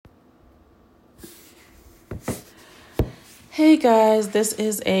Hey guys, this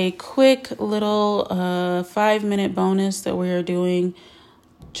is a quick little 5-minute bonus that we are doing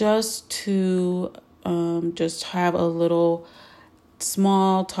just to just have a little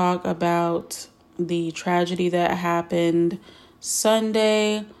small talk about the tragedy that happened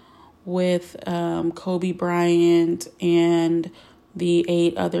Sunday with Kobe Bryant and the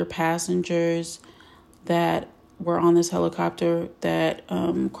 8 other passengers that were on this helicopter that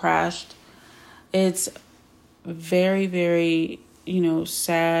crashed. It's very, very,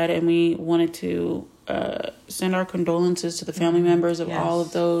 sad, and we wanted to send our condolences to the family members of all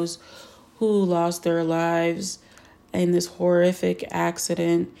of those who lost their lives in this horrific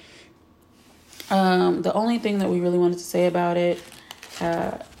accident. The only thing that we really wanted to say about it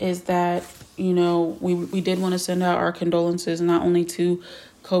is that, we did want to send out our condolences not only to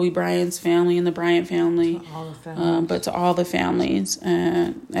Kobe Bryant's family and the Bryant family, but to all the families,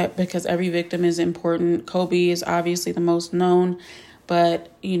 because every victim is important. Kobe is obviously the most known,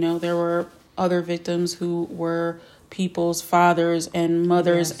 but, there were other victims who were people's fathers and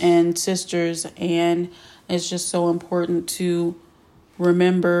mothers and sisters, and it's just so important to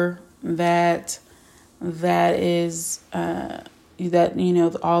remember that is,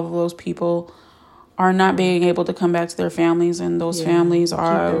 all of those people are not being able to come back to their families, and those families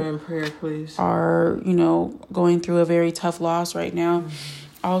are keep them in prayer, please. Are going through a very tough loss right now.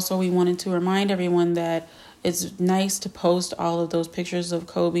 Also, we wanted to remind everyone that it's nice to post all of those pictures of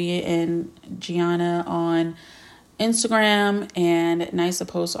Kobe and Gianna on Instagram, and nice to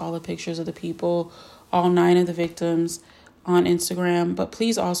post all the pictures of the people, all 9 of the victims, on Instagram. But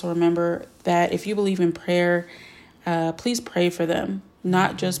please also remember that if you believe in prayer, please pray for them,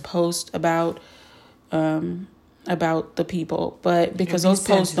 not just post about the people, but because those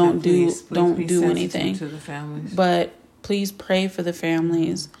posts don't do anything to the families. But please pray for the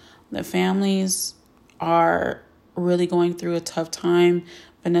families. The families are really going through a tough time.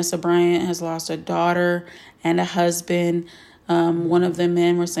 Vanessa Bryant has lost a daughter and a husband. One of the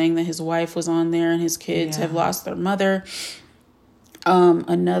men were saying that his wife was on there, and his kids have lost their mother.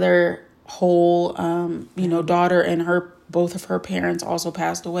 Another whole daughter and both of her parents also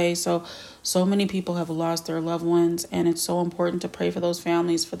passed away. So many people have lost their loved ones, and it's so important to pray for those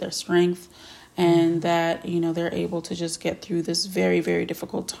families, for their strength, and that, they're able to just get through this very, very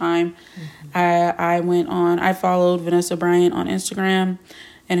difficult time. I followed Vanessa Bryant on Instagram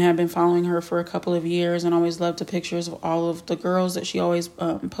and have been following her for a couple of years, and always loved the pictures of all of the girls that she always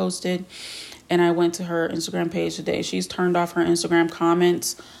posted. And I went to her Instagram page today. She's turned off her Instagram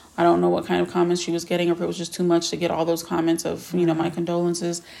comments. I don't know what kind of comments she was getting, or if it was just too much to get all those comments of, my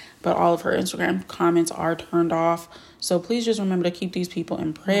condolences. But all of her Instagram comments are turned off. So please just remember to keep these people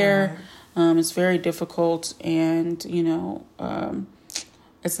in prayer. It's very difficult, and,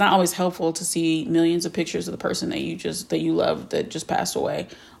 it's not always helpful to see millions of pictures of the person that you love that just passed away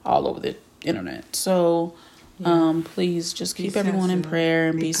all over the internet. So please just keep everyone in prayer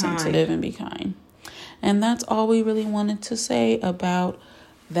and be sensitive and be kind. And that's all we really wanted to say about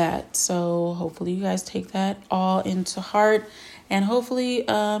that. So hopefully you guys take that all into heart, and hopefully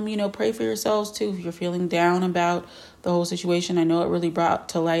pray for yourselves too if you're feeling down about the whole situation. I know it really brought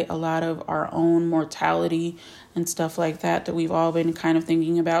to light a lot of our own mortality and stuff like that we've all been kind of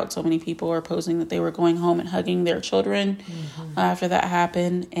thinking about. So many people are posting that they were going home and hugging their children after that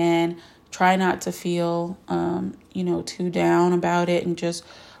happened. And try not to feel too down about it, and just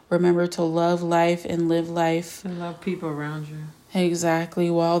remember to love life and live life and love people around you. Exactly.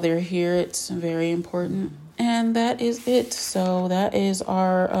 While they're here, it's very important. And that is it. So that is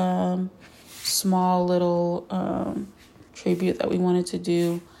our small little tribute that we wanted to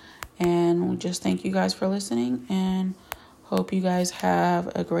do. And we just thank you guys for listening, and hope you guys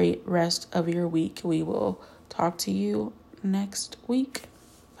have a great rest of your week. We will talk to you next week.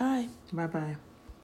 Bye. Bye-bye.